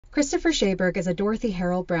Christopher Schaberg is a Dorothy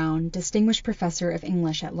Harrell Brown Distinguished Professor of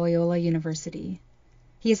English at Loyola University.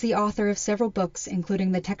 He is the author of several books,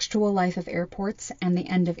 including The Textual Life of Airports and The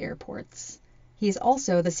End of Airports. He is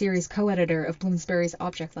also the series co-editor of Bloomsbury's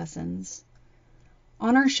Object Lessons.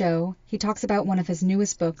 On our show, he talks about one of his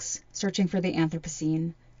newest books, Searching for the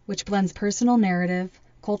Anthropocene, which blends personal narrative,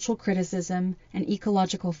 cultural criticism, and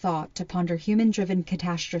ecological thought to ponder human-driven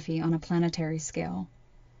catastrophe on a planetary scale.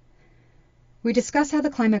 We discuss how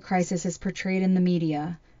the climate crisis is portrayed in the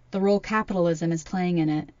media, the role capitalism is playing in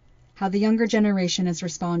it, how the younger generation is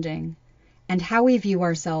responding, and how we view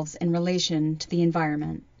ourselves in relation to the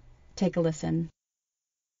environment. Take a listen.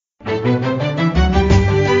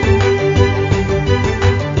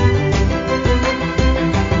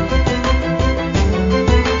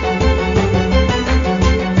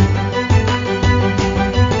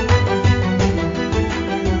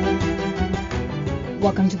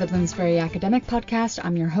 Welcome to the Bloomsbury Academic Podcast.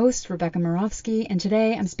 I'm your host, Rebecca Moravsky, and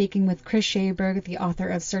today I'm speaking with Chris Schaberg, the author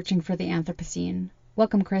of Searching for the Anthropocene.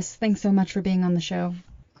 Welcome, Chris. Thanks so much for being on the show.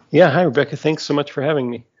 Yeah, hi, Rebecca. Thanks so much for having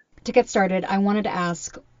me. To get started, I wanted to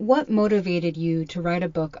ask, what motivated you to write a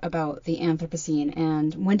book about the Anthropocene,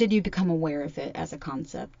 and when did you become aware of it as a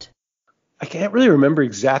concept? I can't really remember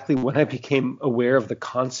exactly when I became aware of the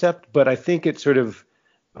concept, but I think it sort of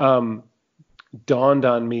dawned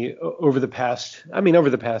on me over the past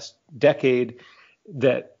decade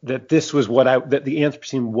that this was that the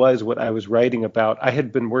Anthropocene was what I was writing about. I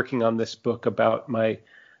had been working on this book about my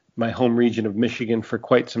home region of Michigan for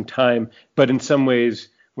quite some time, but in some ways,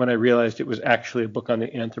 when I realized it was actually a book on the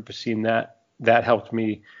Anthropocene, that helped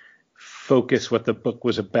me focus what the book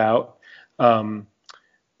was about.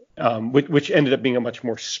 Which ended up being a much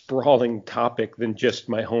more sprawling topic than just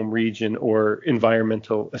my home region or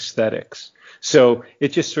environmental aesthetics. So it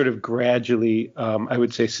just sort of gradually, I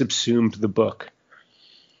would say, subsumed the book.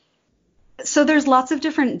 So there's lots of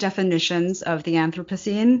different definitions of the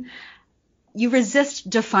Anthropocene. You resist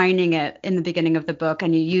defining it in the beginning of the book,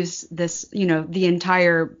 and you use this, the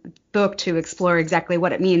entire book to explore exactly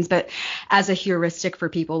what it means. But as a heuristic for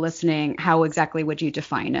people listening, how exactly would you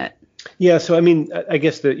define it? Yeah, so I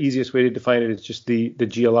guess the easiest way to define it is just the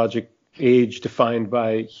geologic age defined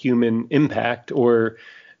by human impact, or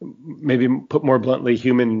maybe put more bluntly,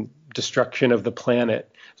 human destruction of the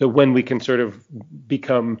planet. So when we can sort of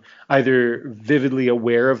become either vividly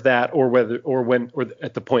aware of that, or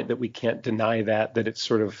at the point that we can't deny that it's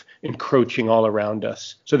sort of encroaching all around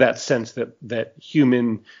us. So that sense that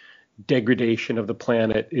human degradation of the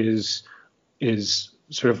planet is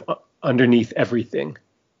sort of underneath everything.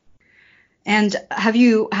 And have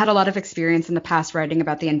you had a lot of experience in the past writing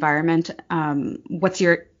about the environment? What's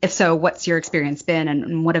your experience been,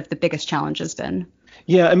 and what have the biggest challenges been?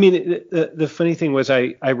 Yeah, the funny thing was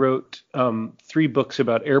I wrote 3 books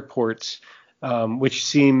about airports, which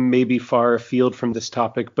seem maybe far afield from this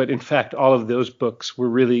topic, but in fact, all of those books were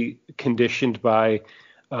really conditioned by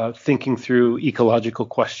thinking through ecological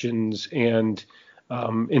questions and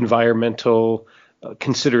environmental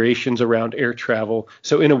considerations around air travel.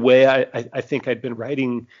 So in a way, I think I'd been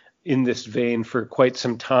writing in this vein for quite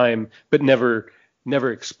some time, but never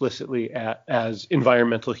explicitly as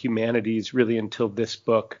environmental humanities really until this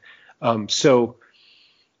book. So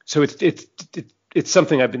it's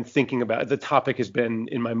something I've been thinking about. The topic has been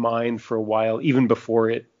in my mind for a while, even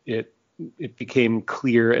before it became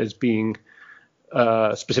clear as being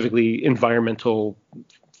specifically environmental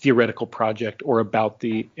theoretical project or about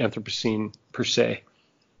the Anthropocene per se.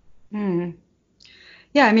 Yeah,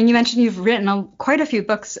 you mentioned you've written quite a few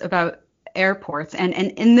books about airports, and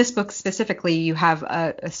in this book specifically, you have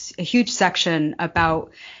a huge section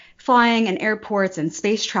about flying and airports and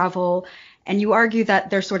space travel, and you argue that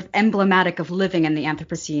they're sort of emblematic of living in the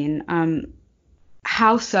Anthropocene.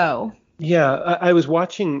 How so? Yeah, I was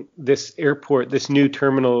watching this airport, this new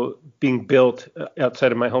terminal being built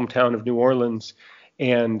outside of my hometown of New Orleans,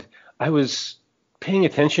 and I was paying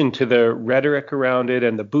attention to the rhetoric around it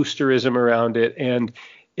and the boosterism around it. And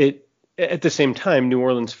at the same time, New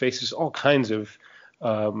Orleans faces all kinds of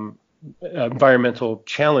environmental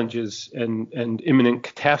challenges and imminent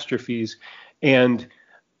catastrophes. And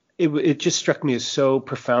it just struck me as so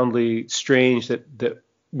profoundly strange that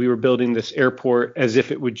we were building this airport as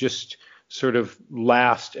if it would just sort of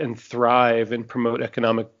last and thrive and promote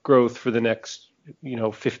economic growth for the next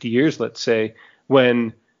 50 years, let's say,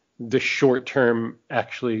 when the short term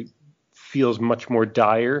actually feels much more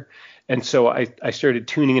dire. And so I started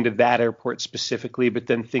tuning into that airport specifically, but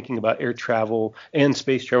then thinking about air travel and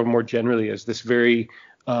space travel more generally as this very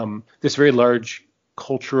large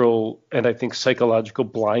cultural and I think psychological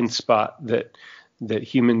blind spot that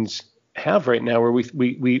humans have right now, where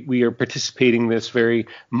we are participating in this very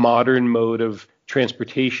modern mode of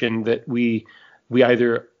transportation that we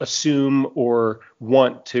either assume or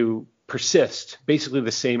want to persist, basically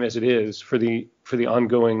the same as it is for the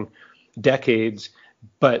ongoing decades,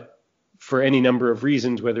 but for any number of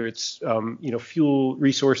reasons, whether it's fuel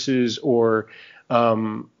resources or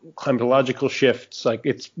climatological shifts,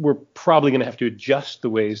 we're probably going to have to adjust the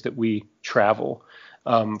ways that we travel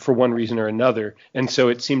for one reason or another. And so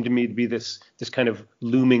it seemed to me to be this kind of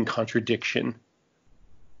looming contradiction.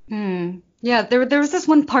 Yeah, there was this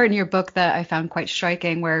one part in your book that I found quite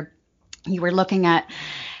striking, where you were looking at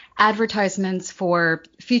advertisements for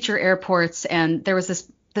future airports, and there was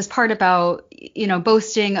this part about,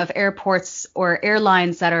 boasting of airports or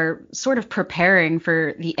airlines that are sort of preparing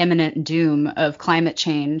for the imminent doom of climate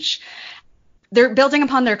change. They're building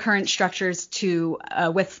upon their current structures to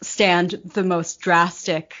withstand the most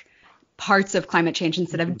drastic parts of climate change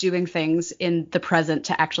instead of doing things in the present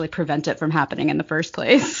to actually prevent it from happening in the first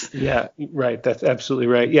place. Yeah, right. That's absolutely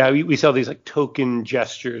right. Yeah, we saw these like token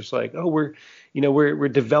gestures, like, oh, we're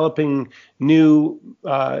developing new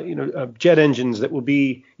jet engines that will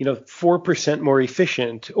be 4% more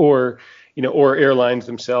efficient, or airlines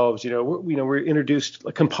themselves, we're introduced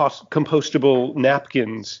like compostable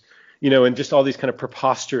napkins, and just all these kind of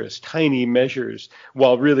preposterous tiny measures,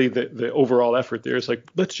 while really the overall effort there is like,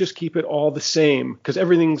 let's just keep it all the same, because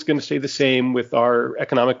everything's going to stay the same with our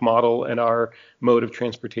economic model and our mode of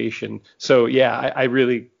transportation. So yeah, I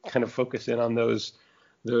really kind of focus in on those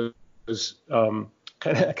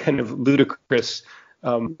kind of ludicrous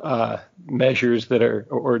measures that are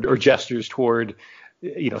or gestures toward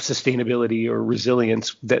sustainability or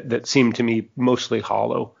resilience that seem to me mostly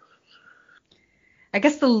hollow. I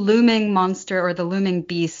guess the looming monster, or the looming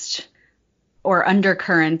beast, or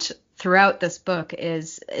undercurrent throughout this book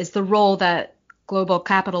is the role that global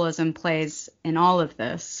capitalism plays in all of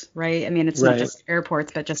this, right? I mean, it's Right. not just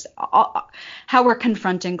airports, but just how we're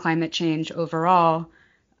confronting climate change overall.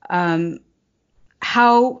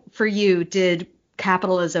 How, for you, did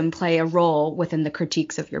capitalism play a role within the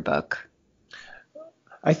critiques of your book?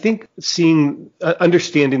 I think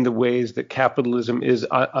understanding the ways that capitalism is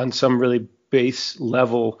on some really base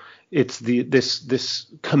level, it's this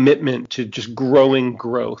commitment to just growing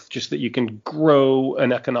growth, just that you can grow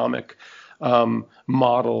an economic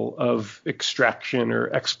model of extraction or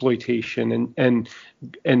exploitation, and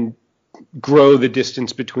grow the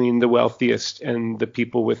distance between the wealthiest and the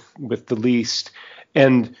people with the least,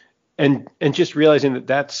 and just realizing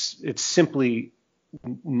that it's simply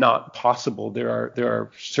not possible. There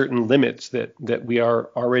are certain limits that we are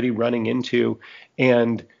already running into,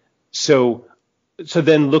 and so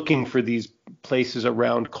then looking for these places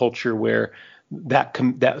around culture where that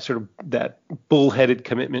bullheaded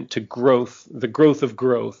commitment to growth, the growth of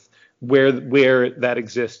growth, where that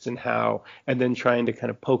exists and how, and then trying to kind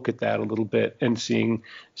of poke at that a little bit and seeing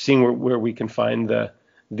where we can find the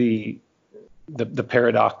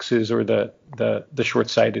paradoxes or the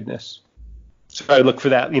short-sightedness. So I look for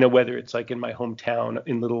that, whether it's like in my hometown,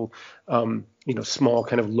 in little, small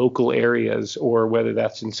kind of local areas, or whether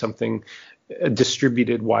that's in something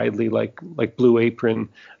distributed widely, like Blue Apron,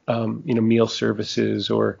 meal services,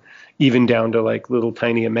 or even down to like little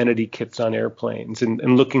tiny amenity kits on airplanes,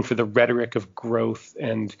 and looking for the rhetoric of growth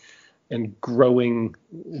and growing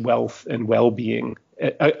wealth and well-being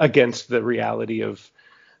against the reality of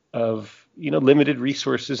limited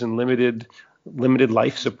resources and limited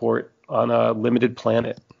life support on a limited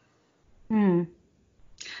planet. Right.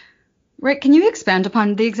 Can you expand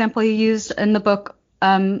upon the example you used in the book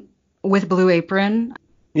with Blue Apron?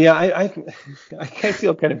 Yeah, I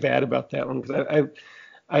feel kind of bad about that one, because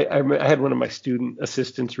I had one of my student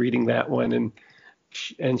assistants reading that one,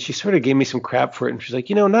 and she sort of gave me some crap for it, and she's like,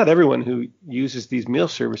 not everyone who uses these meal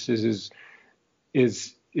services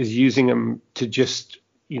is using them to just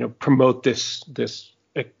promote this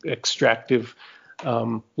extractive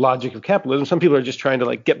logic of capitalism. Some people are just trying to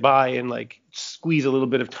like get by and like squeeze a little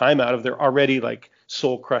bit of time out of their already like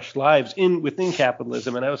soul crushed lives within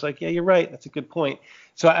capitalism. And I was like, yeah, you're right. That's a good point.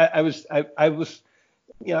 So I was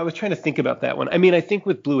trying to think about that one. I mean, I think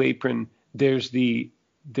with Blue Apron, there's the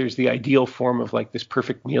ideal form of like this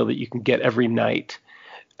perfect meal that you can get every night.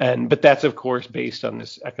 But that's, of course, based on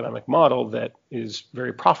this economic model that is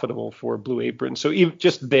very profitable for Blue Apron. So even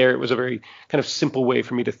just there, it was a very kind of simple way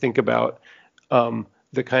for me to think about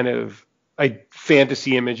the kind of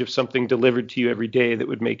fantasy image of something delivered to you every day that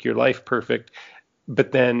would make your life perfect.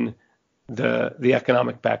 But then the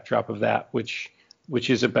economic backdrop of that, which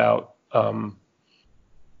is about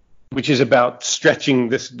stretching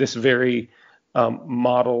this very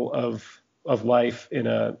model of life in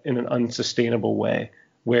an unsustainable way,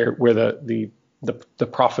 where the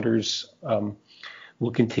profiters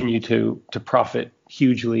will continue to profit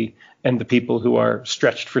hugely, and the people who are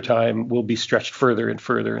stretched for time will be stretched further and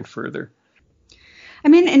further and further. I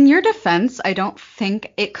mean, in your defense, I don't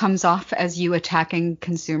think it comes off as you attacking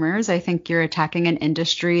consumers. I think you're attacking an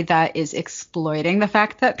industry that is exploiting the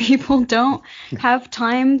fact that people don't have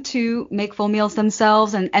time to make full meals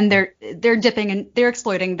themselves, and they're dipping and they're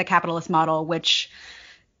exploiting the capitalist model, which,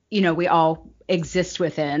 you know, we all exist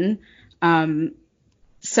within.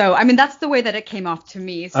 So, I mean, that's the way that it came off to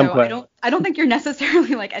me. So I don't think you're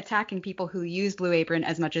necessarily like attacking people who use Blue Apron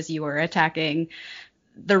as much as you are attacking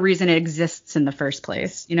the reason it exists in the first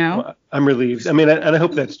place, you know? Well, I'm relieved. I mean, and I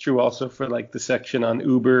hope that's true also for like the section on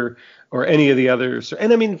Uber or any of the others.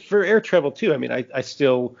 And I mean, for air travel too. I mean,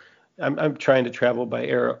 I'm trying to travel by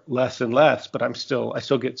air less and less, but I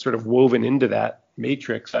still get sort of woven into that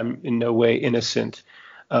matrix. I'm in no way innocent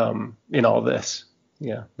in all this.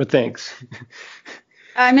 Yeah, but thanks.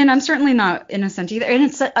 I mean, I'm certainly not innocent either. And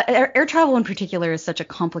it's air travel in particular is such a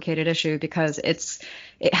complicated issue because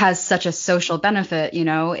it has such a social benefit. You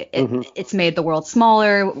know, it's made the world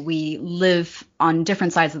smaller. We live on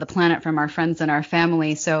different sides of the planet from our friends and our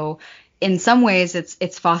family. So in some ways,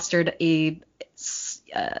 it's fostered a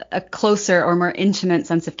closer or more intimate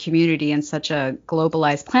sense of community in such a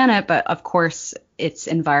globalized planet. But of course, its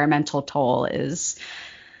environmental toll is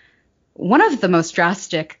one of the most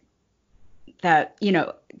drastic that, you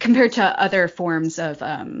know, compared to other forms of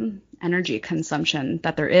energy consumption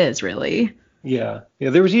that there is, really. Yeah.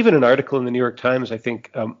 There was even an article in the New York Times, I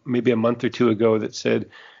think maybe a month or two ago, that said,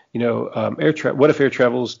 you know, what if air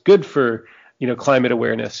travel is good for, you know, climate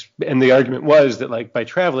awareness? And the argument was that, like, by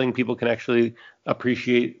traveling, people can actually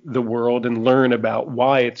appreciate the world and learn about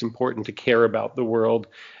why it's important to care about the world.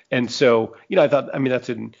 And so, you know, I thought, I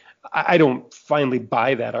mean, I don't finally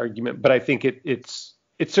buy that argument, but I think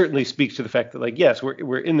it certainly speaks to the fact that, like, yes,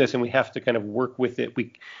 we're in this and we have to kind of work with it.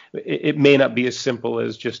 It may not be as simple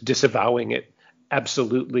as just disavowing it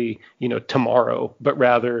absolutely, you know, tomorrow, but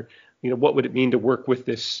rather, you know, what would it mean to work with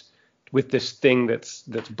this thing that's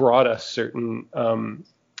brought us certain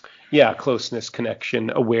closeness,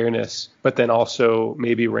 connection, awareness, but then also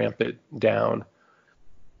maybe ramp it down.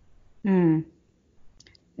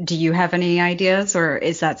 Do you have any ideas, or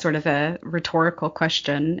is that sort of a rhetorical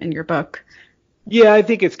question in your book? Yeah, I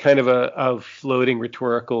think it's kind of a floating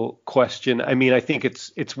rhetorical question. I mean, I think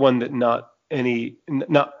it's one that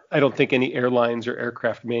I don't think any airlines or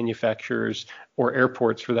aircraft manufacturers or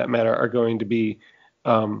airports, for that matter, are going to be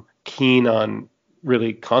keen on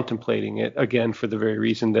really contemplating it, again, for the very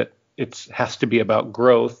reason that it has to be about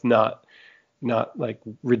growth, not like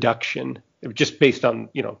reduction, just based on,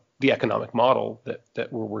 you know, the economic model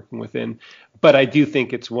that we're working within. But I do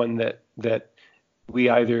think it's one that we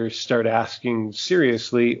either start asking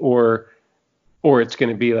seriously, or it's going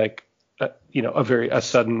to be like a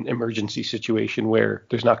sudden emergency situation where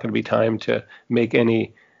there's not going to be time to make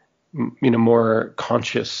any, you know, more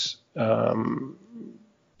conscious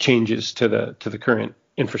changes to the current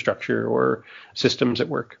infrastructure or systems at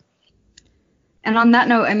work. And on that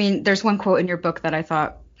note, I mean, there's one quote in your book that I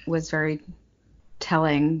thought was very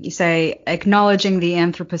telling. You say, acknowledging the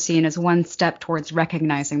Anthropocene is one step towards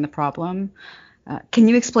recognizing the problem. Can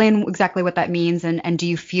you explain exactly what that means? And do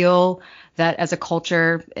you feel that as a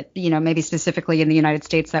culture, you know, maybe specifically in the United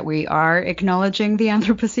States, that we are acknowledging the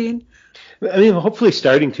Anthropocene? I mean, hopefully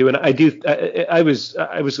starting to. And I do. I was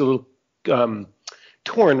a little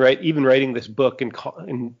torn, right? Even writing this book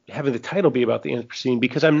and having the title be about the Anthropocene,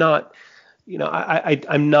 because I'm not, you know,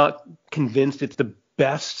 I'm not convinced it's the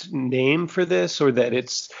best name for this, or that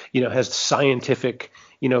it's, you know, has scientific,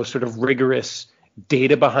 you know, sort of rigorous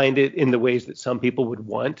data behind it in the ways that some people would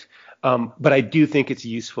want. But I do think it's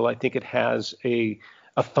useful. I think it has a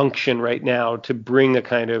function right now to bring a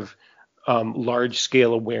kind of large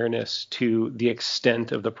scale awareness to the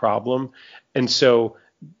extent of the problem. And so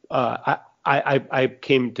I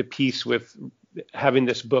came to peace with having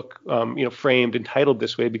this book, you know, framed and titled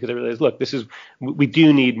this way, because I realized, look, we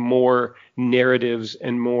do need more narratives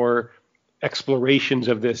and more explorations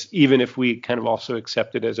of this, even if we kind of also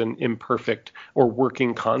accept it as an imperfect or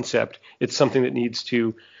working concept. It's something that needs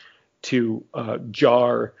to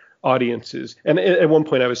jar audiences. And at one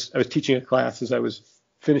point I was teaching a class as I was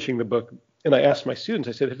finishing the book, and I asked my students,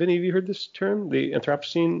 I said, have any of you heard this term, the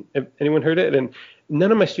Anthropocene? Have anyone heard it? And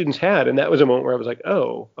none of my students had. And that was a moment where I was like,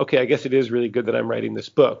 oh, okay, I guess it is really good that I'm writing this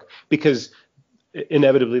book, because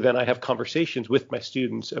inevitably then I have conversations with my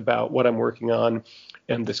students about what I'm working on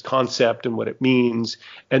and this concept and what it means.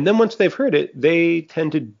 And then once they've heard it, they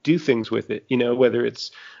tend to do things with it, whether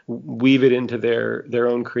it's weave it into their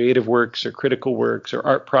own creative works or critical works or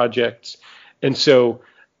art projects. And so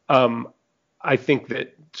I think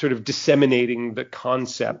that sort of disseminating the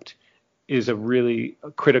concept is a really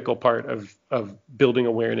critical part of building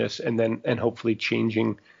awareness and hopefully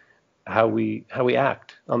changing how we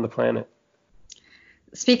act on the planet.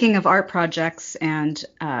 Speaking of art projects and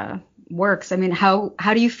works, I mean, how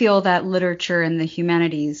do you feel that literature and the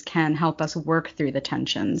humanities can help us work through the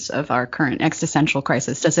tensions of our current existential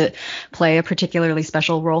crisis? Does it play a particularly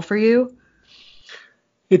special role for you?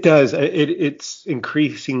 It does. It's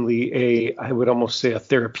increasingly I would almost say, a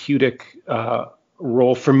therapeutic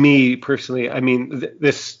role for me personally. I mean,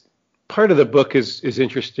 this part of the book is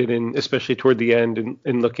interested in, especially toward the end,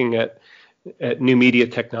 in looking at new media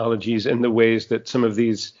technologies and the ways that some of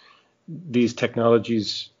these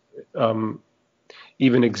technologies even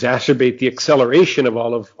exacerbate the acceleration of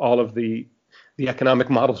all of the economic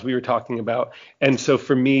models we were talking about. And so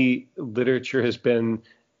for me, literature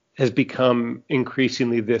has become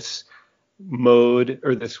increasingly this mode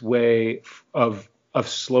or this way of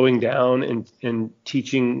slowing down and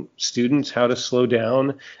teaching students how to slow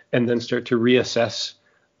down and then start to reassess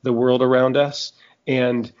the world around us.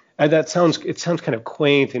 And it sounds kind of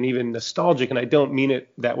quaint and even nostalgic, and I don't mean it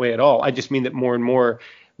that way at all. I just mean that more and more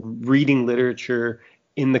reading literature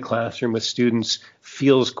in the classroom with students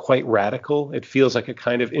feels quite radical. It feels like a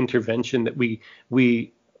kind of intervention that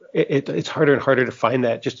it's harder and harder to find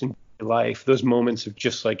that just in life, those moments of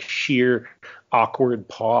just like sheer awkward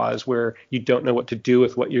pause where you don't know what to do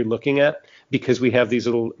with what you're looking at, because we have these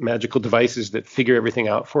little magical devices that figure everything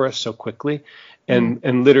out for us so quickly.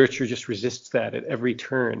 And literature just resists that at every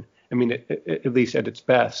turn. I mean, at least at its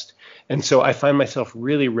best. And so I find myself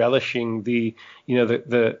really relishing the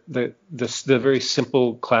very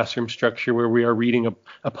simple classroom structure where we are reading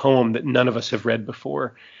a poem that none of us have read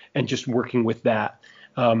before and just working with that.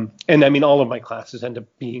 And I mean, all of my classes end up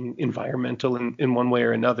being environmental in one way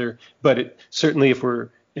or another. But certainly, if we're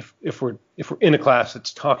in a class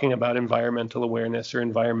that's talking about environmental awareness or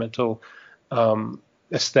environmental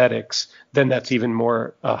aesthetics, then that's even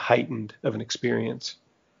more heightened of an experience.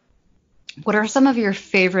 What are some of your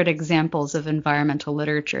favorite examples of environmental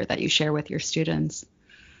literature that you share with your students?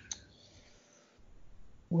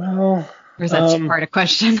 Well, or is that too hard a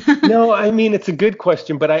question? No, I mean, it's a good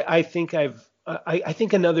question, but I think I'm kind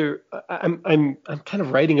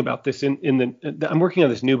of writing about this I'm working on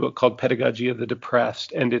this new book called Pedagogy of the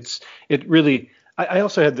Depressed. And I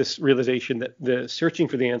also had this realization that the Searching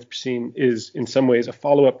for the Anthropocene is in some ways a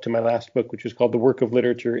follow-up to my last book, which was called The Work of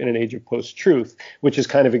Literature in an Age of Post-Truth, which is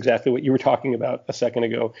kind of exactly what you were talking about a second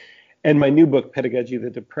ago. And my new book, Pedagogy of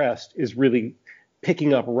the Depressed, is really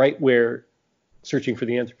picking up right where Searching for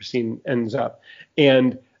the Anthropocene ends up.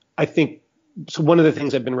 And I think, so one of the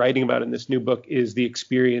things I've been writing about in this new book is the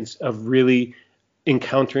experience of really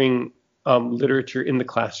encountering literature in the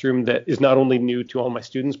classroom that is not only new to all my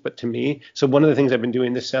students, but to me. So one of the things I've been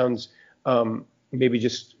doing, this sounds maybe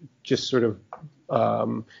just sort of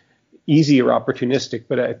easy or opportunistic,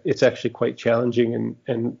 but it's actually quite challenging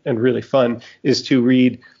and really fun, is to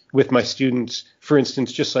read with my students, for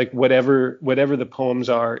instance, just like whatever the poems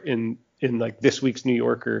are in like this week's New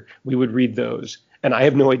Yorker, we would read those. And I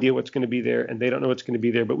have no idea what's going to be there, and they don't know what's going to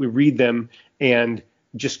be there, but we read them and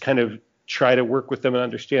just kind of try to work with them and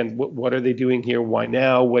understand what are they doing here, why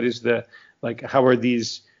now, what is how are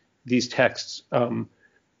these texts, how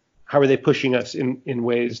are they pushing us in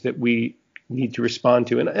ways that we need to respond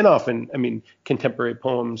to. And often, I mean, contemporary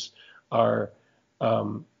poems are,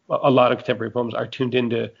 a lot of contemporary poems are tuned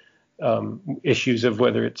into issues of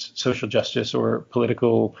whether it's social justice or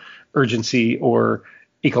political urgency or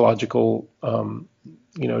ecological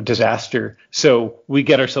disaster. So we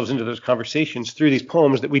get ourselves into those conversations through these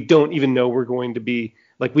poems that we don't even know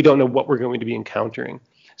we don't know what we're going to be encountering.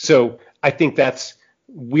 So I think that's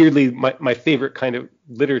weirdly my favorite kind of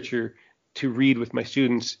literature to read with my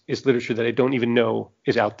students, is literature that I don't even know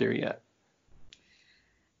is out there yet.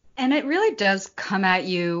 And it really does come at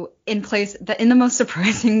you in the most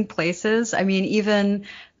surprising places. I mean, even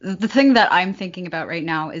the thing that I'm thinking about right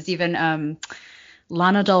now is even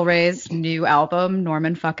Lana Del Rey's new album,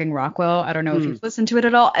 Norman fucking Rockwell. I don't know if you've listened to it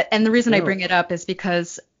at all. And the reason I bring it up is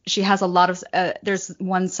because she has a lot of, there's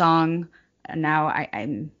one song, and now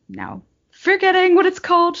I'm now forgetting what it's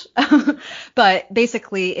called. But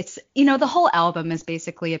basically it's, the whole album is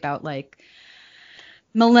basically about like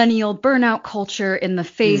millennial burnout culture in the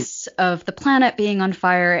face of the planet being on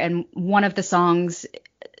fire. And one of the songs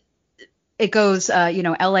it goes,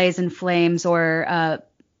 LA's in flames, or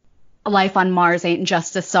Life on Mars Ain't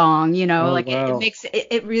Just a Song, Oh, like it wow. makes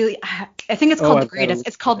it really, I think it's Oh, called The I've got to Greatest. look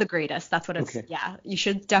It's at called The that. Greatest. That's what it's, Okay. yeah, you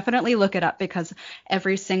should definitely look it up, because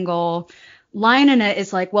every single line in it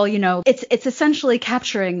is like, well, it's essentially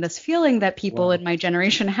capturing this feeling that people Wow. in my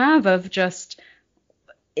generation have of just,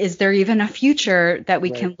 is there even a future that we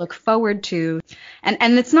Right. can look forward to?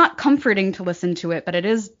 And it's not comforting to listen to it, but it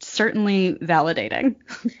is certainly validating.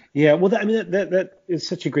 Yeah, well, that is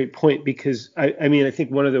such a great point, because I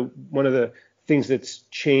think one of the things that's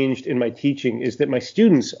changed in my teaching is that my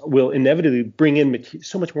students will inevitably bring in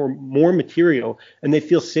so much more material, and they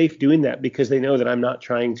feel safe doing that because they know that I'm not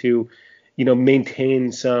trying to,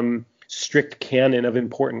 maintain some strict canon of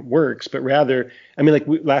important works, but rather, like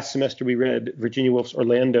last semester we read Virginia Woolf's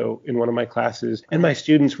Orlando in one of my classes, and my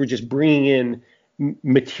students were just bringing in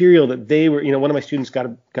material that they were, one of my students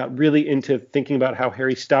got really into thinking about how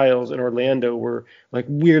Harry Styles and Orlando were like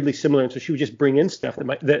weirdly similar, and so she would just bring in stuff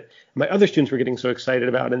that my other students were getting so excited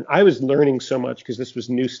about, and I was learning so much because this was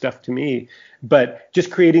new stuff to me. But just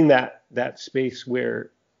creating that space where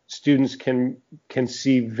students can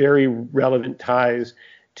see very relevant ties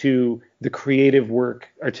to the creative work,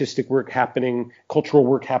 artistic work happening, cultural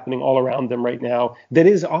work happening all around them right now, that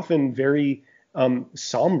is often very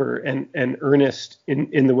somber and earnest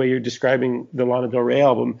in the way you're describing the Lana Del Rey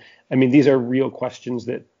album. These are real questions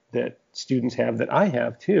that students have, that I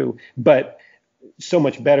have too, but so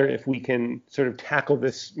much better if we can sort of tackle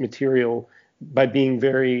this material by being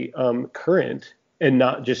very current, and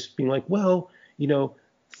not just being like, well,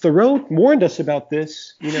 Thoreau warned us about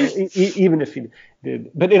this, even if he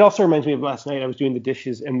did. But it also reminds me of last night. I was doing the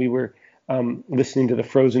dishes, and we were listening to the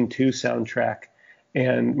Frozen 2 soundtrack,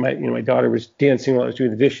 and my daughter was dancing while I was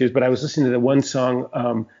doing the dishes. But I was listening to the one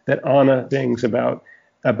song that Anna sings about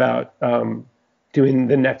doing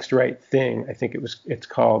the next right thing. I think it's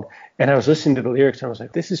called. And I was listening to the lyrics, and I was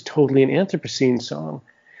like, this is totally an Anthropocene song.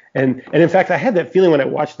 And in fact, I had that feeling when I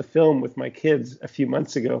watched the film with my kids a few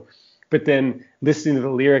months ago. But then listening to the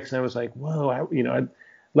lyrics, and I was like, whoa, I'd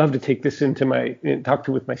love to take this talk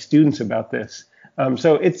with my students about this.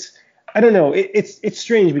 So I don't know, it's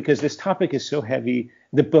strange because this topic is so heavy.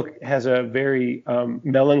 The book has a very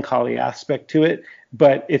melancholy aspect to it,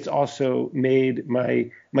 but it's also made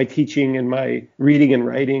my teaching and my reading and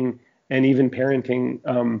writing and even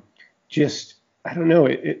parenting just, I don't know,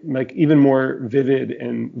 it like even more vivid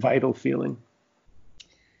and vital feeling.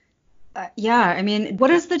 Yeah, what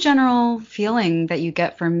is the general feeling that you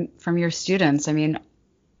get from your students?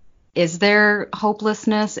 Is there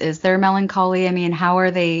hopelessness? Is there melancholy? How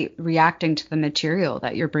are they reacting to the material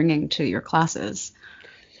that you're bringing to your classes?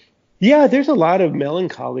 Yeah, there's a lot of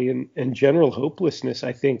melancholy and general hopelessness,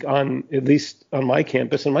 I think, at least on my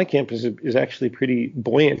campus. And my campus is actually pretty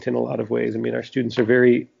buoyant in a lot of ways. Our students are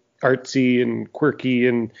very artsy and quirky,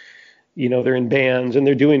 and they're in bands and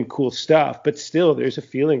they're doing cool stuff. But still, there's a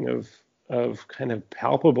feeling of kind of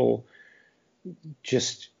palpable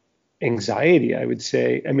just anxiety, I would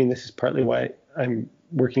say. This is partly why I'm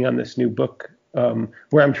working on this new book,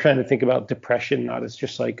 where I'm trying to think about depression not as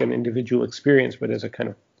just like an individual experience, but as a kind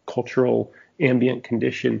of cultural ambient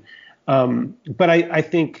condition. But I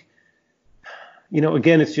think,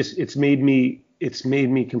 again, it's made me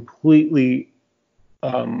completely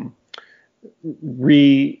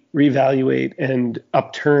reevaluate and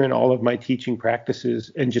upturn all of my teaching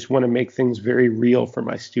practices, and just want to make things very real for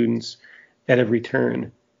my students at every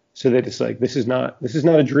turn, so that it's like, this is not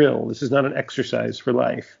a drill, this is not an exercise for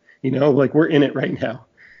life, like we're in it right now.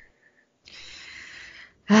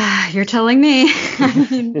 You're telling me.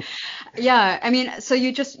 Yeah, so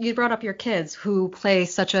you brought up your kids, who play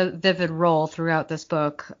such a vivid role throughout this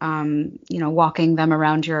book, walking them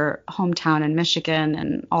around your hometown in Michigan,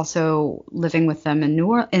 and also living with them in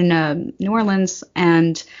New Orleans.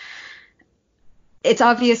 And it's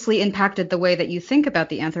obviously impacted the way that you think about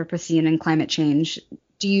the Anthropocene and climate change.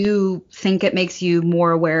 Do you think it makes you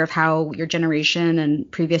more aware of how your generation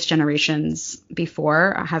and previous generations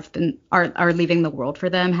before are leaving the world for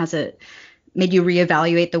them? Has it made you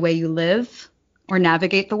reevaluate the way you live or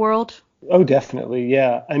navigate the world? Oh, definitely.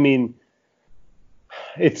 Yeah.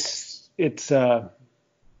 It's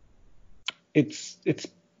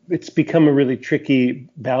become a really tricky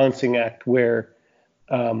balancing act, where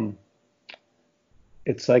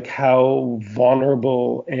it's like, how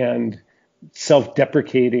vulnerable and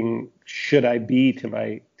self-deprecating should I be to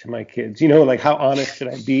my kids? Like, how honest should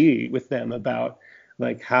I be with them about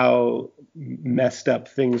like how messed up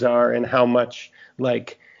things are, and how much,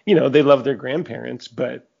 like, they love their grandparents,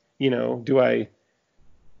 but do I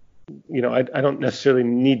I don't necessarily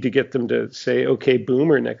need to get them to say, okay,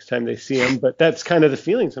 boomer, next time they see him. But that's kind of the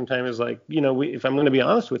feeling sometimes is like, if I'm going to be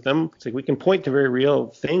honest with them, it's like we can point to very real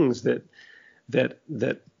things that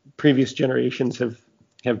previous generations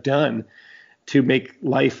have done to make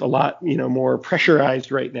life a lot, more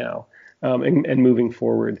pressurized right now, and moving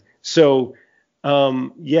forward. So,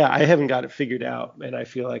 I haven't got it figured out, and I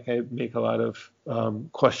feel like I make a lot of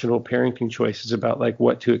questionable parenting choices about like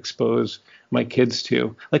what to expose my kids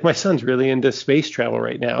to. Like my son's really into space travel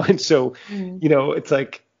right now, and so, it's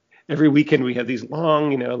like every weekend we have these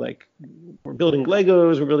long, like we're building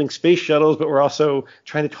Legos, we're building space shuttles, but we're also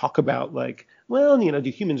trying to talk about like, well, do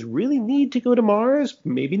humans really need to go to Mars?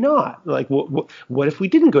 Maybe not. Like, what if we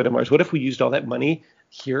didn't go to Mars? What if we used all that money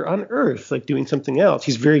here on Earth, like doing something else?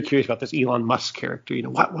 He's very curious about this Elon Musk character.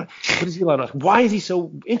 What is Elon Musk? Why is he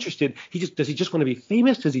so interested? Does he just want to be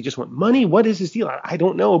famous? Does he just want money? What is his deal? I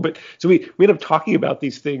don't know. But so we end up talking about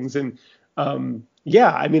these things, and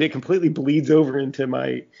it completely bleeds over into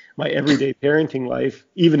my everyday parenting life,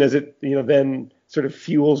 even as it then sort of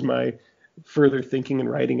fuels my further thinking and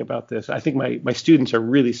writing about this. I think my students are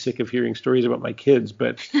really sick of hearing stories about my kids,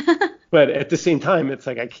 but at the same time, it's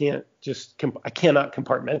like I cannot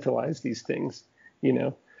compartmentalize these things,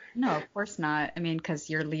 No, of course not. I mean, because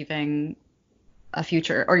you're leaving a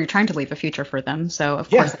future, or you're trying to leave a future for them. So of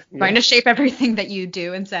course, it's going to shape everything that you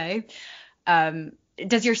do and say.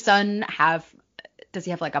 Does your son have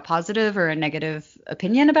like a positive or a negative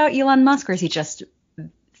opinion about Elon Musk, or is he just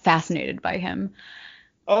fascinated by him?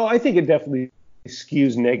 Oh, I think it definitely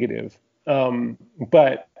skews negative.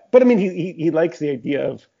 But I mean, he likes the idea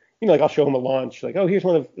of, like I'll show him a launch, like, oh, here's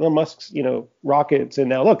one of Elon Musk's, rockets, and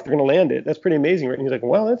now look, they're going to land it. That's pretty amazing, right? And he's like,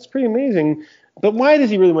 well, that's pretty amazing, but why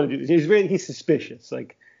does he really want to do this? He's suspicious,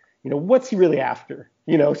 like, what's he really after?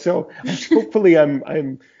 So hopefully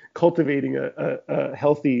I'm cultivating a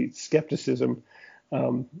healthy skepticism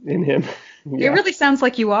in him. It really sounds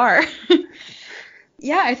like you are.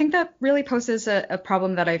 Yeah, I think that really poses a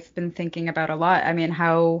problem that I've been thinking about a lot. I mean,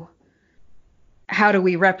 how do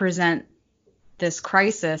we represent this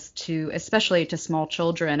crisis especially to small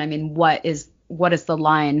children? I mean, what is the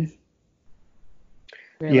line?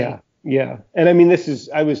 Really? Yeah. And I mean,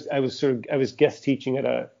 I was guest teaching at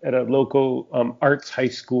a local arts high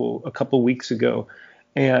school a couple weeks ago,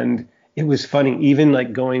 and it was funny, even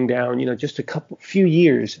like going down, just few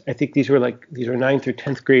years. I think these were 9th or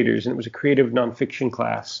 10th graders, and it was a creative nonfiction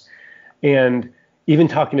class. And even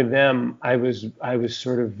talking to them, I was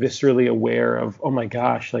sort of viscerally aware of, oh my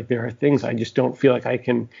gosh, like there are things I just don't feel like I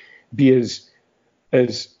can be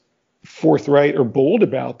as forthright or bold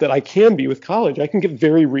about that I can be with college. I can get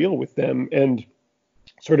very real with them and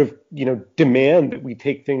sort of, demand that we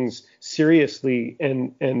take things seriously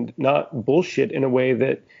and not bullshit in a way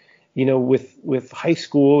that, with high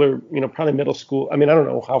school or, probably middle school. I mean, I don't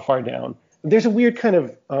know how far down. There's a weird kind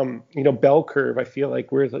of, bell curve, I feel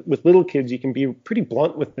like, where with little kids, you can be pretty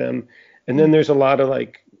blunt with them. And then there's a lot of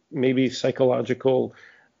like maybe psychological,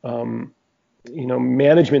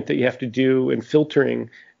 management that you have to do and filtering.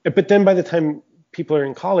 But then by the time people are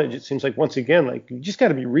in college, it seems like, once again, like, you just got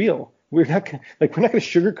to be real. We're not going to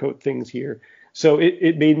sugarcoat things here. So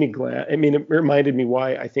it made me glad. I mean, it reminded me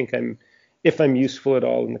why I think if I'm useful at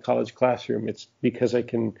all in the college classroom, it's because I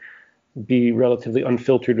can be relatively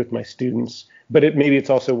unfiltered with my students. But maybe it's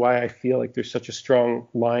also why I feel like there's such a strong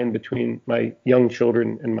line between my young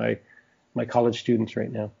children and my college students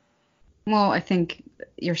right now. Well, I think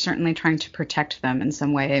you're certainly trying to protect them in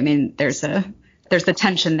some way. I mean, there's the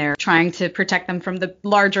tension there, trying to protect them from the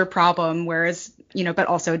larger problem, whereas, but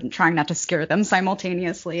also trying not to scare them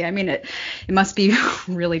simultaneously. I mean, it must be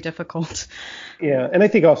really difficult. Yeah. And I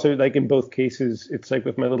think also, like, in both cases, it's like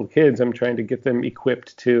with my little kids, I'm trying to get them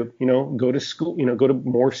equipped to, go to school, go to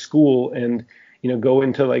more school and, go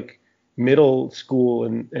into like middle school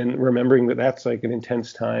and remembering that that's like an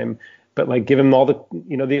intense time, but like give them all the,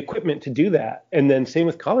 the equipment to do that. And then same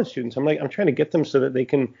with college students. I'm trying to get them so that they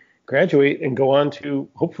can graduate and go on to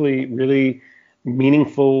hopefully really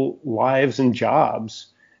meaningful lives and jobs.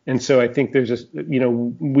 And so I think there's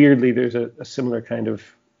weirdly, there's a similar kind of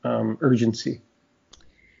urgency.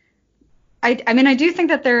 I mean, I do think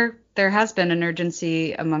that there has been an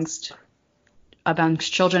urgency amongst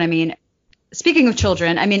children. I mean, speaking of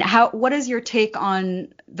children, I mean, what is your take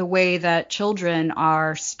on the way that children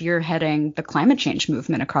are spearheading the climate change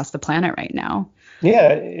movement across the planet right now? Yeah,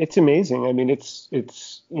 it's amazing. I mean, it's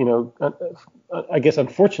I guess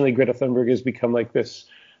unfortunately Greta Thunberg has become like this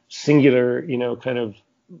singular, kind of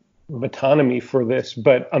metonymy for this.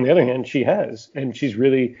 But on the other hand, she has, and she's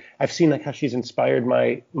really, I've seen like how she's inspired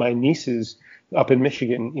my nieces up in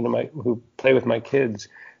Michigan, who play with my kids,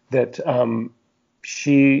 that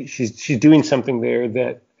she's doing something there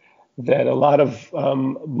that a lot of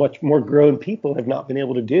much more grown people have not been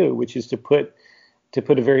able to do, which is to put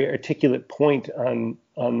a very articulate point on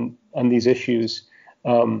these issues,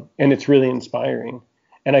 and it's really inspiring.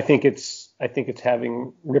 And I think it's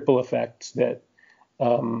having ripple effects that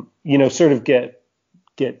sort of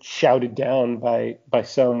get shouted down by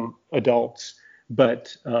some adults,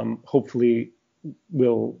 but hopefully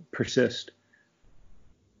will persist.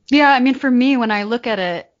 Yeah, I mean, for me, when I look at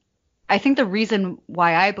it, I think the reason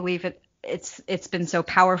why I believe it's been so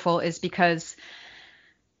powerful is because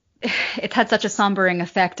it's had such a sombering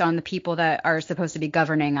effect on the people that are supposed to be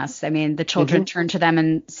governing us. I mean, the children turn to them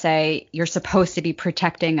and say, you're supposed to be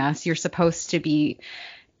protecting us. You're supposed to be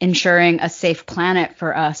ensuring a safe planet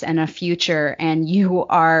for us and a future. And you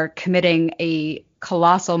are committing a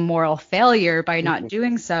colossal moral failure by not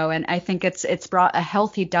doing so. And I think it's brought a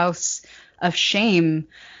healthy dose of shame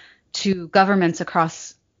to governments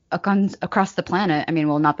across the planet. I mean,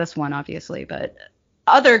 well, not this one, obviously, but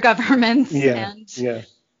other governments.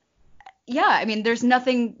 Yeah, I mean, there's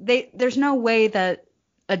no way that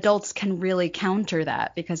adults can really counter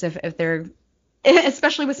that, because if they're,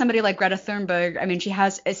 especially with somebody like Greta Thunberg, I mean, she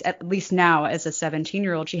has, at least now as a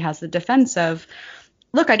 17-year-old, she has the defense of,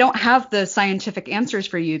 look, I don't have the scientific answers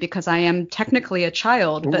for you because I am technically a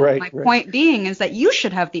child, but my point being is that you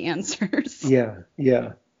should have the answers.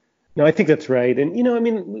 Yeah. No, I think that's right. And, I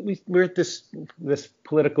mean, we're at this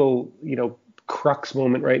political, crux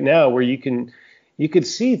moment right now where you could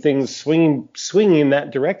see things swinging in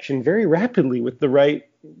that direction very rapidly with the right,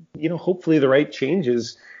 hopefully the right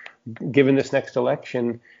changes given this next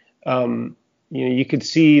election. You could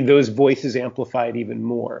see those voices amplified even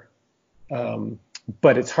more.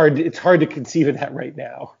 But it's hard to conceive of that right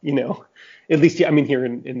now, at least, I mean, here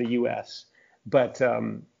in the US. But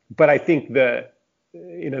I think that,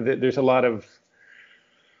 there's a lot of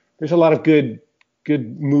good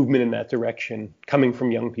movement in that direction coming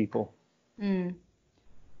from young people.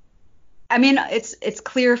 I mean, it's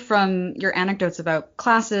clear from your anecdotes about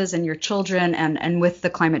classes and your children and with the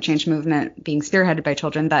climate change movement being spearheaded by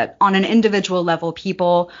children that on an individual level,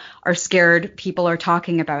 people are scared, people are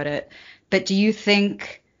talking about it. But do you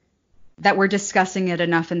think that we're discussing it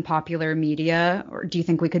enough in popular media, or do you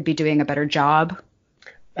think we could be doing a better job?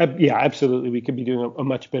 Yeah, absolutely. We could be doing a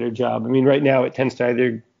much better job. I mean, right now it tends to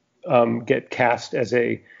either get cast as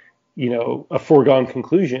a foregone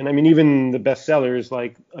conclusion. I mean, even the bestsellers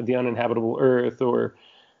like The Uninhabitable Earth or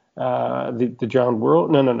the Drowned World.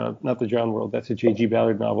 No, not The Drowned World. That's a J.G.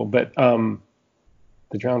 Ballard novel. But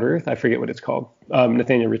The Drowned Earth, I forget what it's called.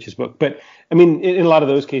 Nathaniel Rich's book. But I mean, in a lot of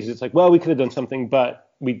those cases, it's like, well, we could have done something, but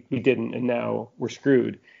we didn't, and now we're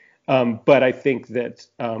screwed. But I think that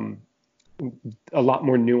a lot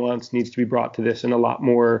more nuance needs to be brought to this, and a lot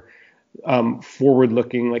more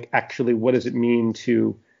forward-looking. Like, actually, what does it mean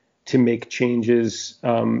to make changes?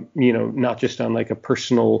 Not just on like a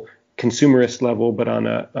personal consumerist level, but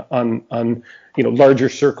on larger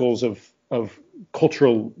circles of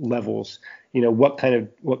cultural levels. What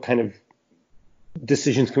kind of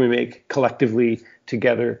decisions can we make collectively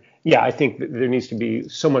together? Yeah, I think that there needs to be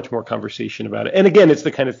so much more conversation about it. And again, it's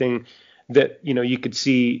the kind of thing that you could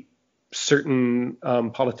see certain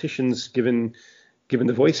politicians given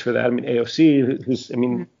the voice for that. I mean, AOC, who's, I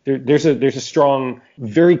mean, there's a strong,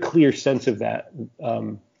 very clear sense of that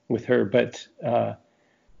with her, but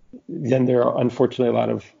then there are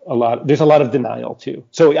unfortunately there's a lot of denial too.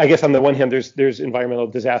 So I guess on the one hand, there's environmental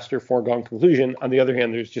disaster, foregone conclusion. On the other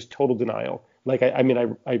hand, there's just total denial. Like I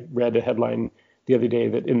read a headline the other day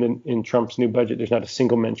that in Trump's new budget, there's not a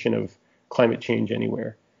single mention of climate change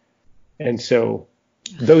anywhere. And so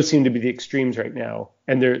those seem to be the extremes right now.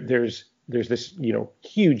 And there's this,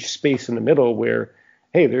 huge space in the middle where,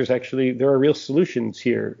 hey, there are real solutions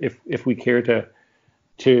here if we care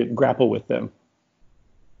to grapple with them.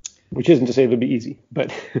 Which isn't to say they'll be easy,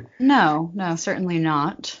 but no, certainly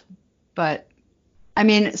not. But I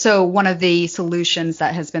mean, so one of the solutions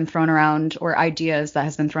that has been thrown around, or ideas that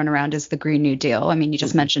has been thrown around, is the Green New Deal. I mean, you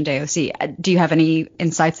just mentioned AOC. Do you have any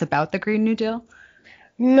insights about the Green New Deal?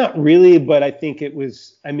 Not really, but I think it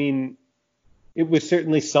was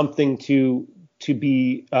certainly something to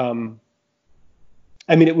be.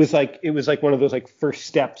 I mean, it was like one of those like first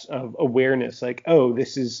steps of awareness. Like, oh,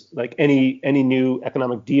 this is like any new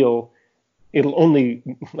economic deal. It'll only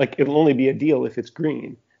be a deal if it's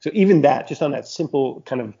green. So even that, just on that simple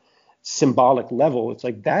kind of symbolic level, it's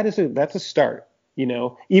like that's a start.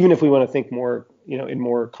 Even if we want to think more, in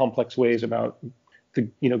more complex ways about the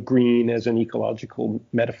green as an ecological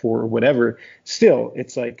metaphor or whatever, still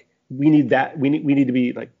it's like we need that. We need to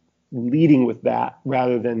be like leading with that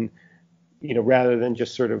rather than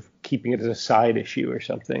just sort of keeping it as a side issue or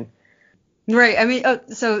something. Right. I mean,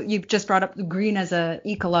 so you just brought up green as a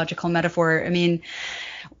ecological metaphor. I mean,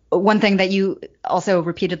 one thing that you also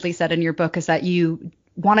repeatedly said in your book is that you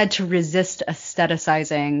wanted to resist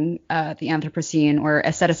aestheticizing the Anthropocene or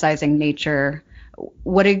aestheticizing nature.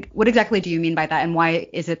 What exactly do you mean by that, and why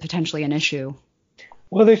is it potentially an issue?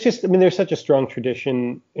 Well, there's such a strong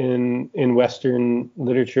tradition in Western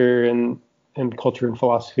literature and culture and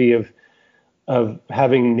philosophy of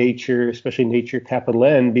having nature, especially nature capital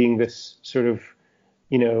N, being this sort of,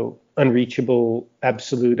 unreachable,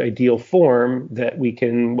 absolute ideal form that we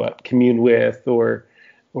can commune with or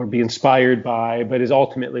be inspired by, but is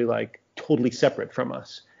ultimately like totally separate from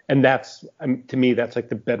us. And that's, to me, that's like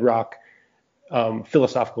the bedrock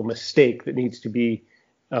philosophical mistake that needs to be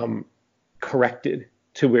corrected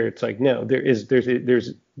to where it's like, no, there's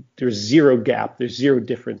zero gap, there's zero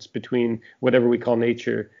difference between whatever we call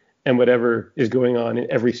nature and whatever is going on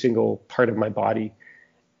in every single part of my body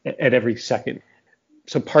at every second.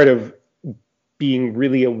 So part of being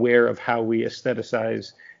really aware of how we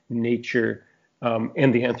aestheticize nature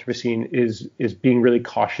and the Anthropocene is being really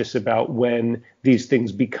cautious about when these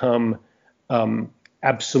things become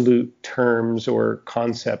absolute terms or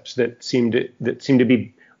concepts that seem to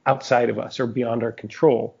be outside of us or beyond our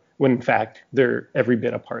control, when in fact they're every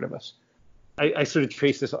bit a part of us. I sort of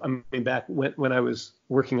trace this back when I was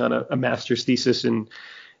working on a master's thesis in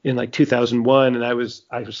like 2001, and I was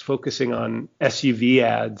focusing on SUV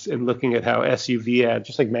ads and looking at how SUV ads,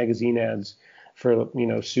 just like magazine ads for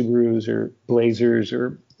Subarus or Blazers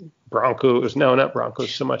or Broncos, no, not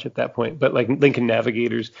Broncos so much at that point, but like Lincoln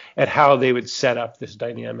Navigators, at how they would set up this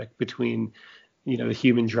dynamic between the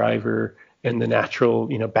human driver and the natural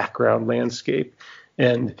background landscape.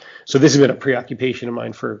 And so this has been a preoccupation of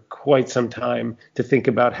mine for quite some time, to think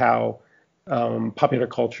about how popular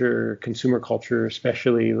culture, consumer culture,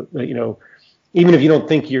 especially, even if you don't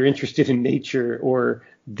think you're interested in nature or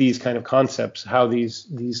these kind of concepts, how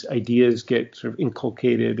these ideas get sort of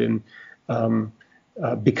inculcated and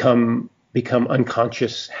become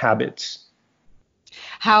unconscious habits.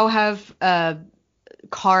 How have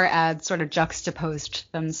car ads sort of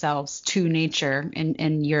juxtaposed themselves to nature in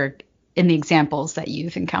the examples that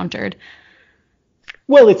you've encountered?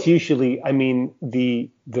 Well, it's usually, the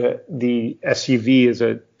SUV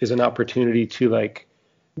is an opportunity to like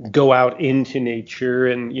go out into nature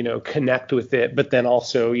and connect with it, but then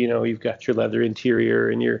also you've got your leather interior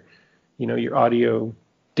and your audio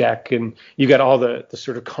deck, and you got all the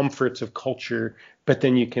sort of comforts of culture, but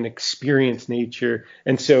then you can experience nature.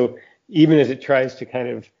 And so even as it tries to kind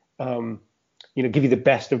of give you the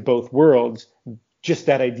best of both worlds, just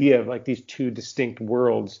that idea of like these two distinct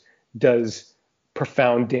worlds does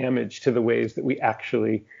profound damage to the ways that we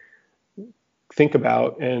actually think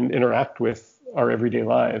about and interact with our everyday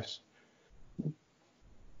lives.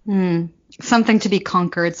 Something to be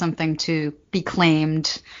conquered, something to be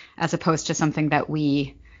claimed, as opposed to something that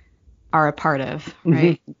we are a part of,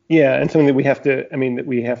 right? Mm-hmm. Yeah, and something that we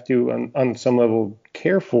have to, on some level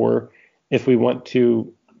care for if we want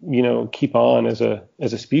to, keep on as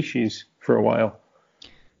a species for a while.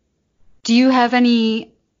 Do you have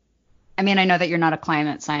any, I know that you're not a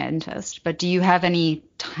climate scientist, but do you have any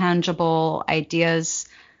tangible ideas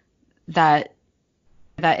that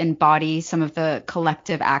embody some of the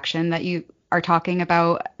collective action that you are talking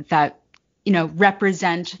about, that,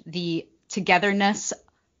 represent the togetherness,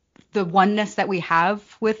 the oneness that we have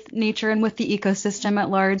with nature and with the ecosystem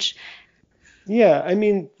at large? Yeah,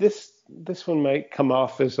 this one might come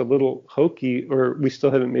off as a little hokey, or we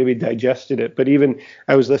still haven't maybe digested it. But even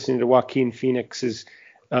I was listening to Joaquin Phoenix's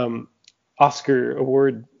Oscar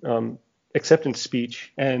award acceptance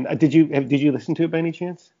speech, and did you listen to it by any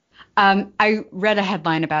chance? I read a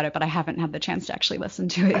headline about it, but I haven't had the chance to actually listen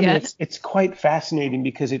to it yet. It's quite fascinating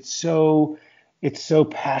because it's so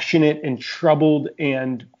passionate and troubled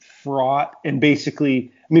and fraught, and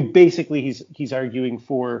basically he's arguing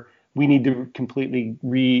for, we need to completely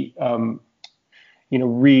retool,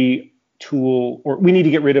 or we need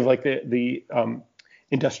to get rid of like the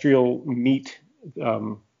industrial meat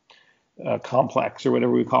complex, or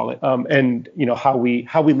whatever we call it, and how we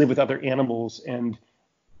live with other animals, and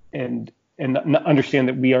understand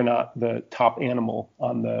that we are not the top animal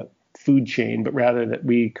on the food chain, but rather that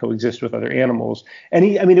we coexist with other animals. And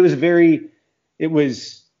it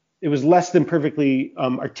was less than perfectly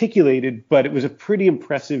articulated, but it was a pretty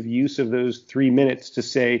impressive use of those 3 minutes to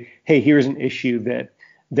say, hey, here's an issue that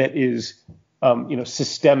is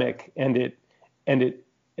systemic, and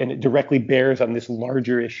it directly bears on this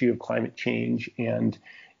larger issue of climate change and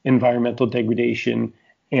environmental degradation,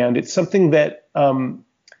 And it's something that,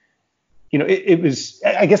 it was,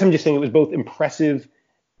 I guess I'm just saying it was both impressive,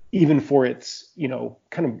 even for its,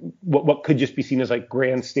 kind of what could just be seen as like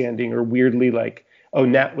grandstanding or weirdly like, oh,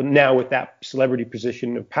 now with that celebrity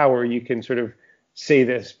position of power, you can sort of say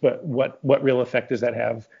this, but what real effect does that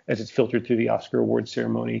have as it's filtered through the Oscar awards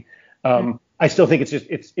ceremony? I still think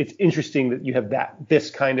it's interesting that you have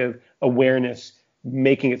this kind of awareness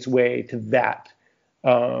making its way to that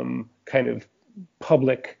kind of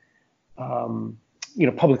public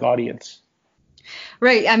audience.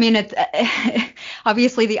 Right. I mean, it's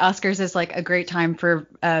obviously the Oscars is like a great time for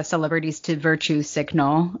celebrities to virtue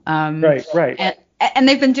signal. Right. And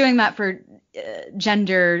they've been doing that for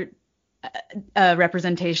gender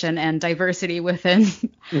representation and diversity within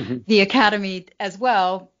the Academy as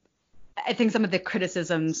well. I think some of the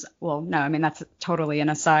criticisms, well, no, I mean, that's totally an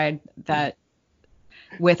aside, that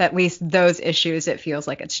with at least those issues, it feels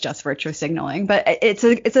like it's just virtue signaling. But it's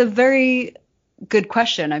a very good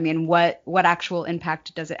question. I mean, what actual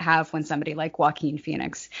impact does it have when somebody like Joaquin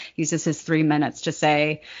Phoenix uses his 3 minutes to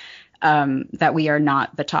say that we are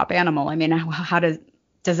not the top animal? I mean, how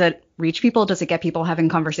does it reach people? Does it get people having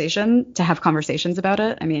conversations about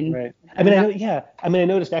it? I mean, right. I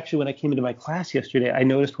noticed actually when I came into my class yesterday, I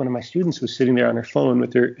noticed one of my students was sitting there on her phone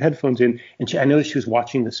with her headphones in, and I noticed she was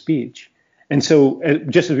watching the speech. And so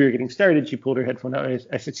just as we were getting started, she pulled her headphone out.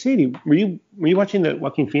 I said, Sadie, were you watching the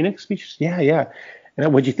Joaquin Phoenix speech? She said, yeah.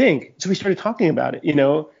 And what'd you think? So we started talking about it,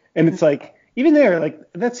 and it's like, even there, like,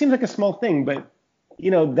 that seems like a small thing, but,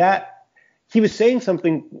 that he was saying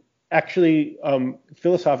something actually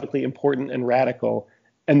philosophically important and radical.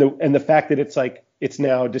 And the fact that it's like, it's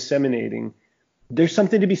now disseminating, there's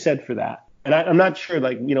something to be said for that. And I'm not sure,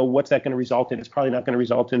 like, what's that going to result in? It's probably not going to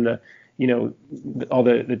result in all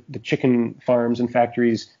the chicken farms and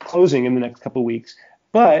factories closing in the next couple of weeks.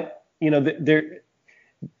 But, I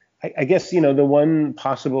guess, the one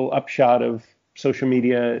possible upshot of social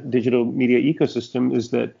media, digital media ecosystem is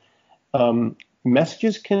that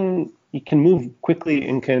messages can move quickly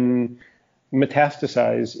and can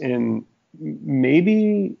metastasize in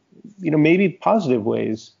maybe positive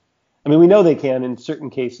ways. I mean, we know they can in certain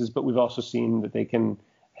cases, but we've also seen that they can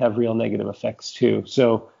have real negative effects too.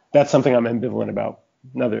 So that's something I'm ambivalent about.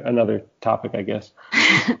 Another topic, I guess.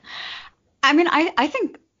 I mean, I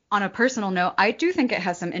think on a personal note, I do think it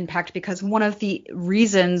has some impact, because one of the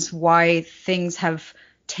reasons why things have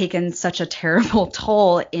taken such a terrible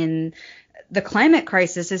toll in the climate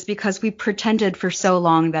crisis is because we pretended for so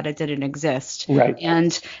long that it didn't exist. Right.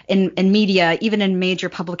 And in media, even in major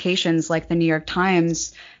publications like the New York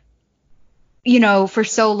Times, for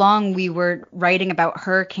so long we were writing about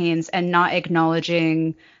hurricanes and not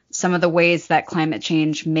acknowledging some of the ways that climate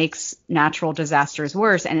change makes natural disasters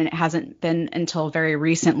worse. And it hasn't been until very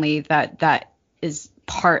recently that is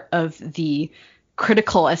part of the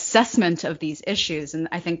critical assessment of these issues. And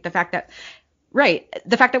I think the fact that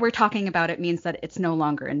we're talking about it means that it's no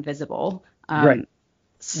longer invisible. Right.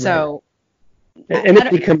 So. Right. And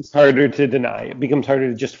it becomes harder to deny. It becomes harder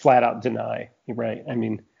to just flat out deny. Right. I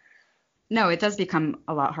mean. No, it does become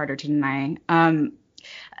a lot harder to deny.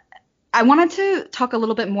 I wanted to talk a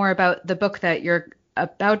little bit more about the book that you're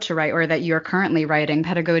about to write, or that you're currently writing,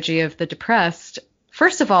 Pedagogy of the Depressed.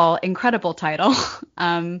 First of all, incredible title.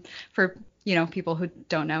 For people who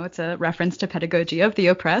don't know, it's a reference to Pedagogy of the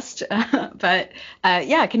Oppressed. But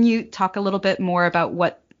can you talk a little bit more about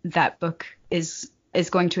what that book is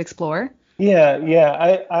going to explore? Yeah.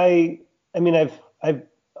 I mean, I've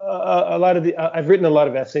written a lot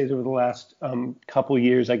of essays over the last couple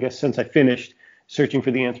years, I guess, since I finished Searching for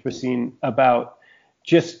the Anthropocene, about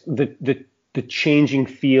just the changing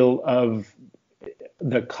feel of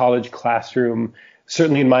the college classroom,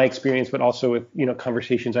 certainly in my experience, but also with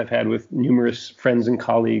conversations I've had with numerous friends and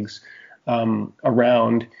colleagues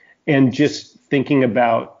around, and just thinking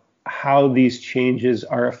about how these changes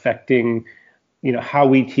are affecting how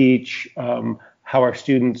we teach, how our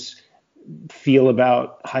students feel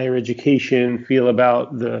about higher education, feel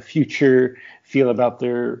about the future, feel about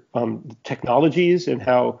their technologies, and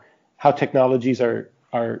how technologies are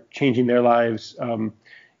changing their lives.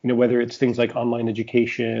 Whether it's things like online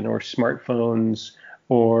education or smartphones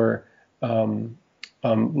or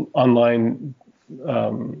online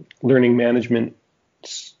learning management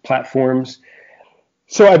platforms.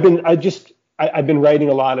 So I've been writing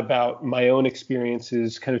a lot about my own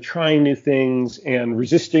experiences, kind of trying new things and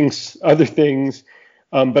resisting other things,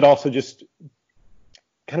 but also just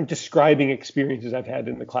kind of describing experiences I've had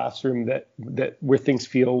in the classroom that where things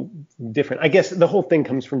feel different. I guess the whole thing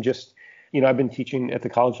comes from just, I've been teaching at the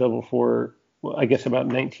college level for, I guess, about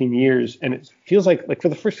 19 years, and it feels like for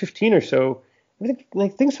the first 15 or so, I think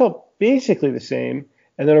like things felt basically the same.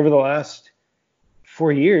 And then over the last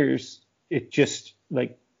 4 years, it just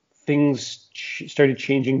like things started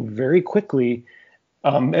changing very quickly,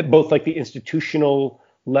 at both like the institutional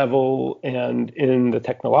level and in the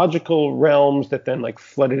technological realms that then like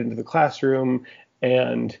flooded into the classroom.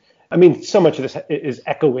 And I mean, so much of this is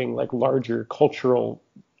echoing like larger cultural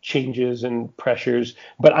changes and pressures,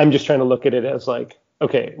 but I'm just trying to look at it as like,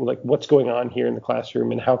 okay, like what's going on here in the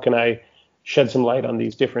classroom and how can I shed some light on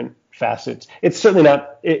these different facets. It's certainly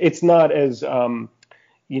not, it's not as,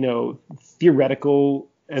 theoretical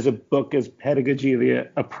as a book as Pedagogy of the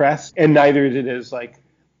Oppressed, and neither is it as like,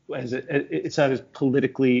 it's not as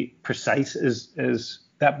politically precise as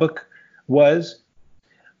that book was.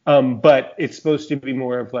 But it's supposed to be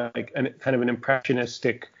more of like kind of an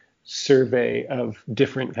impressionistic survey of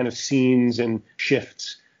different kind of scenes and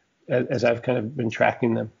shifts as I've kind of been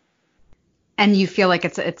tracking them. And you feel like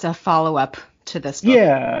it's a follow-up to this book?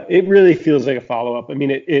 Yeah, it really feels like a follow-up. I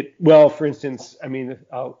mean, well, for instance, I mean,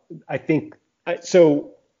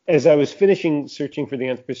 so as I was finishing searching for the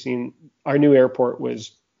Anthropocene, our new airport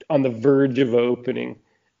was on the verge of opening,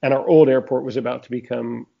 and our old airport was about to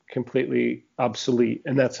become completely obsolete.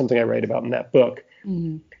 And that's something I write about in that book,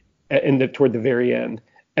 toward the very end.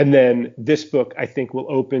 And then this book, I think,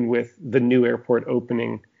 will open with the new airport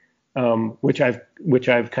opening, which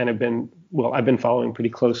I've kind of been following pretty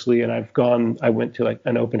closely. And I went to like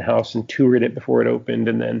an open house and toured it before it opened.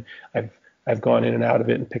 And then I've gone in and out of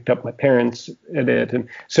it and picked up my parents at it. And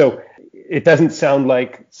so it doesn't sound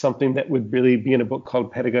like something that would really be in a book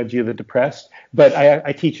called Pedagogy of the Depressed, but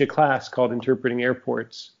I teach a class called Interpreting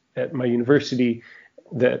Airports at my university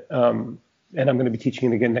and I'm going to be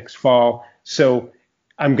teaching it again next fall. So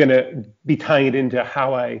I'm going to be tying it into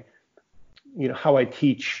how I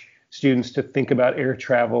teach students to think about air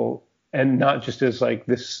travel, and not just as like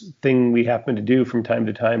this thing we happen to do from time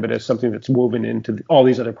to time, but as something that's woven into all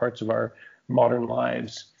these other parts of our modern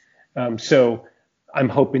lives. So I'm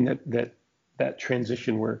hoping that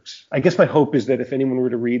transition works. I guess my hope is that if anyone were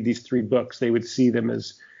to read these 3 books, they would see them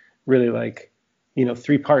as really like,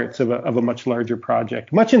 3 parts of a much larger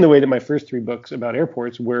project, much in the way that my first 3 books about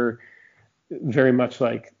airports were very much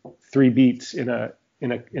like 3 beats in a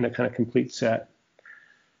kind of complete set.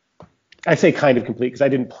 I say kind of complete because I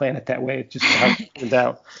didn't plan it that way. It just how it turned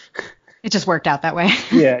out. It just worked out that way.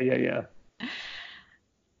 Yeah.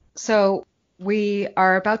 So we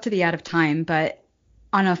are about to be out of time, but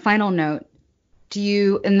on a final note,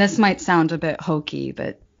 and this might sound a bit hokey,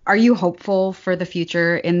 but are you hopeful for the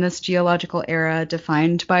future in this geological era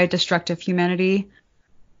defined by destructive humanity?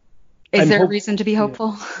 Is there a reason to be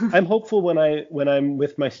hopeful? Yeah. I'm hopeful when I'm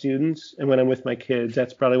with my students and when I'm with my kids.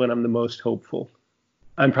 That's probably when I'm the most hopeful.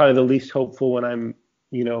 I'm probably the least hopeful when I'm,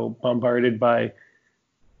 bombarded by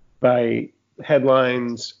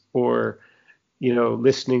headlines or,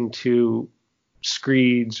 listening to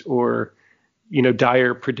screeds or,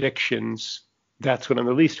 dire predictions. That's when I'm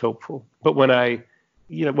the least hopeful. But when I'm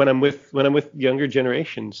with younger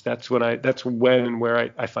generations, that's where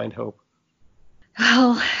I find hope.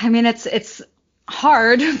 Well, I mean, it's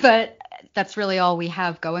hard, but that's really all we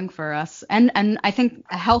have going for us. And I think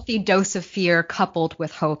a healthy dose of fear coupled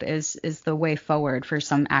with hope is the way forward for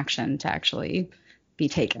some action to actually be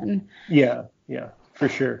taken. Yeah, for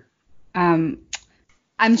sure. I'm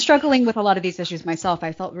struggling with a lot of these issues myself.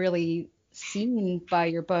 I felt really seen by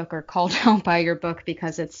your book or called out by your book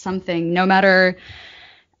because it's something, no matter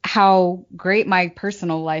how great my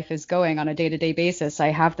personal life is going on a day-to-day basis, I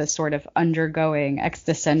have this sort of undergoing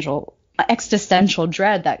existential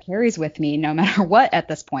dread that carries with me no matter what at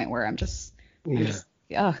this point, where I'm just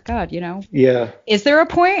oh God, Yeah. Is there a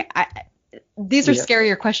point? These are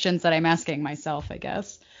scarier questions that I'm asking myself, I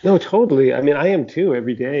guess. No, totally. I mean, I am too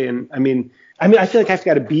every day. And I mean, I feel like I've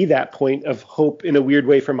got to be that point of hope in a weird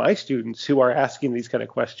way for my students who are asking these kind of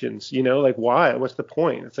questions, like why? What's the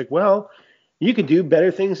point? It's like, well, you could do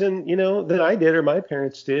better things than I did or my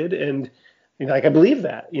parents did. And I believe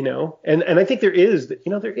that, and I think there is the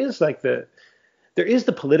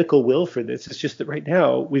political will for this. It's just that right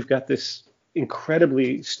now we've got this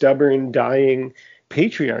incredibly stubborn, dying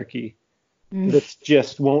patriarchy that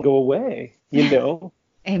just won't go away,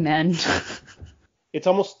 Amen. It's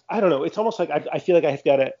almost, I don't know. It's almost like I feel like I've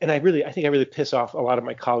got to, and I think I really piss off a lot of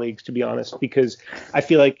my colleagues, to be honest, because I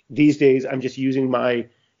feel like these days I'm just using my,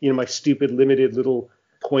 my stupid, limited little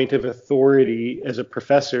point of authority as a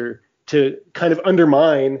professor to kind of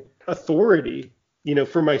undermine authority,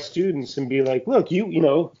 for my students and be like, look,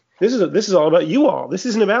 this is all about you all. This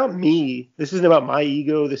isn't about me. This isn't about my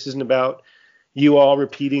ego. This isn't about you all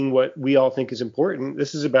repeating what we all think is important.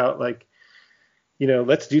 This is about like,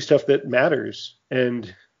 let's do stuff that matters.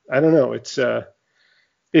 And I don't know,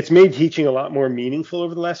 it's made teaching a lot more meaningful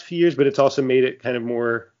over the last few years, but it's also made it kind of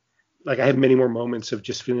more like I have many more moments of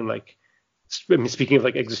just feeling like, I mean, speaking of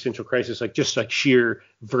like existential crisis, like just like sheer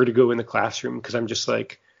vertigo in the classroom, because I'm just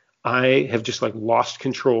like, I have just like lost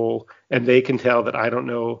control, and they can tell that I don't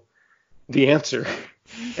know the answer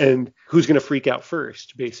and who's going to freak out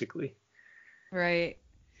first, basically. Right.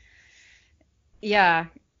 Yeah.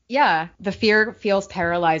 Yeah. The fear feels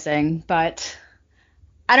paralyzing, but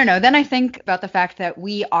I don't know. Then I think about the fact that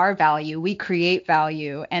we are value, we create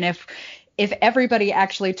value. And if everybody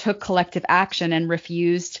actually took collective action and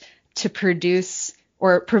refused to produce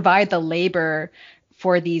or provide the labor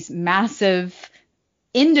for these massive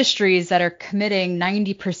industries that are committing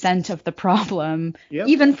 90% of the problem, Yep.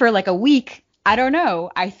 even for like a week, I don't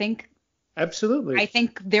know. Absolutely. I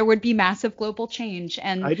think there would be massive global change.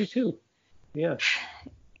 And I do too. Yeah.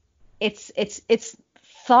 It's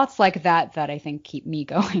thoughts like that I think keep me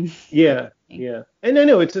going. Yeah. Yeah. And I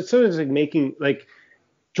know it's sort of like making like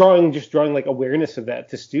drawing like awareness of that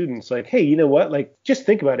to students. Like, hey, you know what? Like, just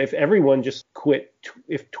think about it. If everyone just quit,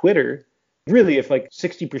 if like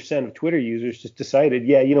 60% of Twitter users just decided,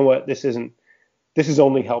 yeah, you know what? This is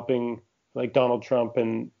only helping like Donald Trump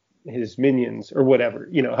and his minions or whatever,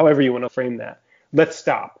 however you want to frame that. Let's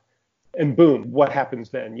stop. And boom, what happens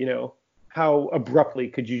then? How abruptly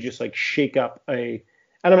could you just like shake up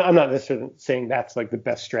and I'm not necessarily saying that's like the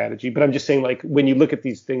best strategy, but I'm just saying like when you look at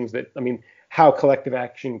these things how collective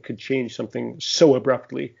action could change something so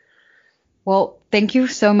abruptly. Well, thank you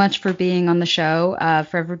so much for being on the show.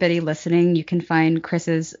 For everybody listening, you can find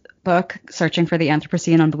Chris's book, Searching for the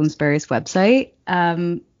Anthropocene, on Bloomsbury's website.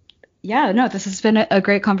 This has been a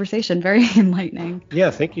great conversation, very enlightening.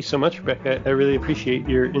 Yeah, thank you so much, Rebecca. I really appreciate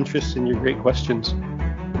your interest and your great questions.